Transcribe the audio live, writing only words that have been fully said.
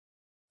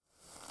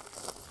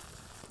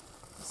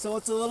So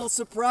it's a little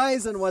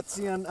surprise on what's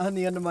on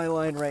the end of my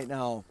line right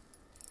now.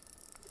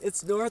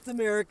 It's North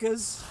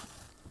America's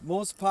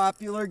most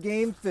popular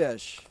game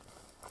fish,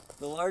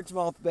 the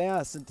largemouth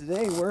bass. And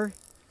today we're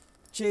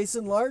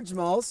chasing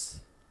largemouths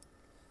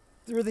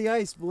through the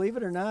ice. Believe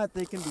it or not,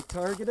 they can be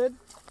targeted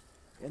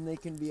and they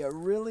can be a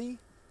really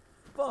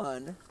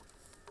fun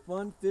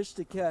fish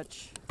to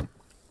catch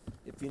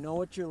if you know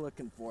what you're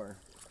looking for.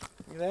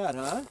 Look at that,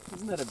 huh?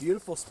 Isn't that a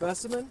beautiful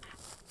specimen?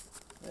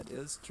 That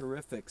is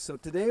terrific. So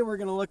today we're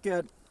going to look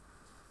at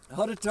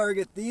how to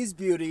target these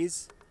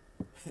beauties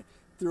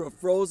through a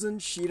frozen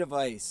sheet of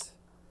ice.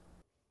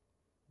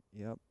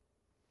 Yep.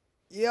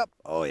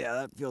 Oh yeah,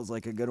 that feels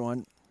like a good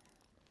one.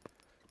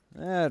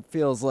 That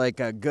feels like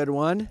a good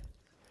one.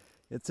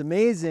 It's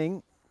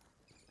amazing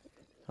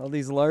how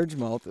these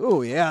largemouth,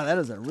 oh yeah, that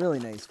is a really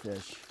nice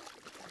fish.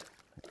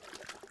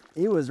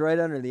 He was right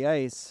under the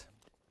ice.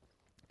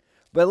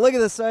 But look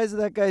at the size of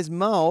that guy's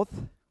mouth.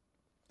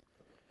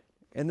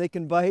 And they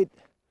can bite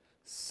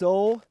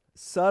so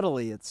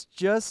subtly. It's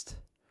just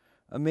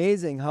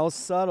amazing how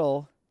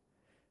subtle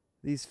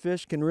these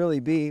fish can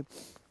really be.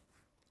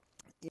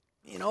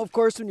 You know, of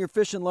course, when you're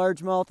fishing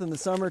largemouth in the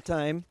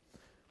summertime,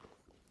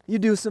 you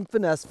do some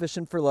finesse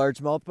fishing for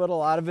largemouth, but a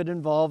lot of it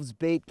involves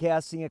bait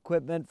casting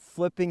equipment,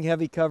 flipping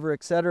heavy cover,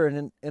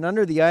 etc. And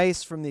under the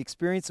ice, from the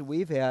experience that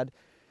we've had,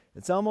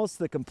 it's almost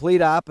the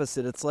complete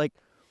opposite. It's like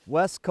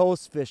West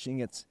Coast fishing.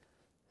 It's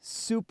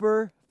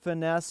super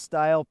finesse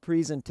style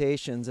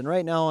presentations. And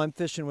right now I'm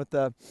fishing with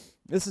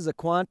this is a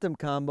quantum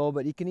combo,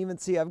 but you can even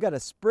see I've got a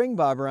spring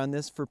bobber on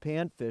this for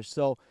panfish.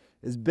 So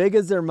as big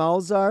as their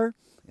mouths are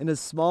and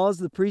as small as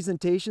the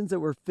presentations that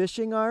we're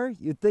fishing are,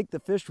 you'd think the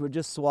fish would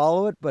just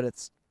swallow it, but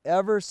it's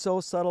ever so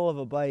subtle of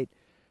a bite.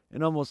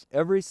 And almost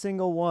every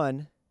single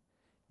one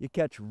you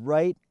catch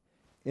right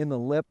in the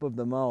lip of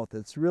the mouth.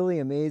 It's really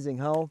amazing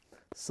how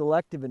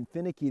selective and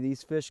finicky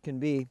these fish can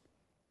be.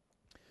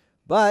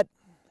 But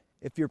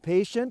if you're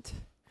patient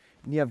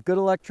and you have good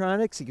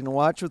electronics, you can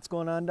watch what's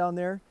going on down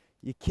there,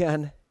 you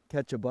can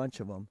catch a bunch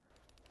of them.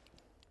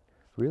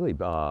 Really,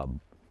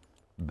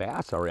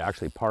 bass are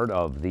actually part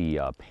of the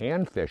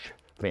panfish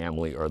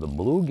family or the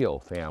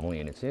bluegill family,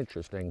 and it's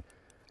interesting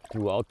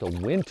throughout the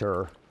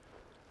winter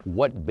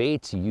what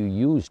baits you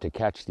use to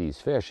catch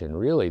these fish. And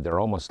really, they're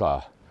almost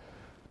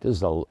this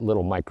is a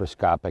little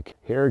microscopic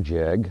hair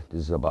jig.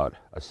 This is about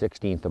a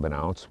 1/16 of an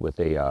ounce with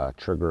a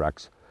Trigger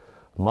X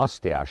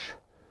mustache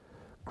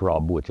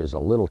grub, which is a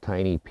little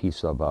tiny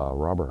piece of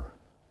rubber.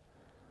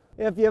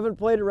 If you haven't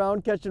played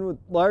around catching with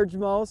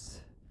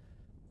largemouths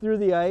through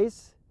the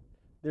ice,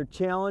 they're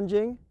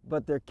challenging,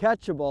 but they're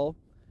catchable.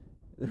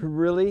 They're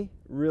really,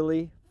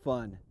 really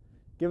fun.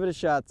 Give it a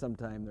shot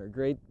sometime.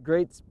 They're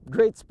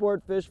great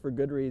sport fish for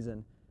good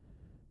reason.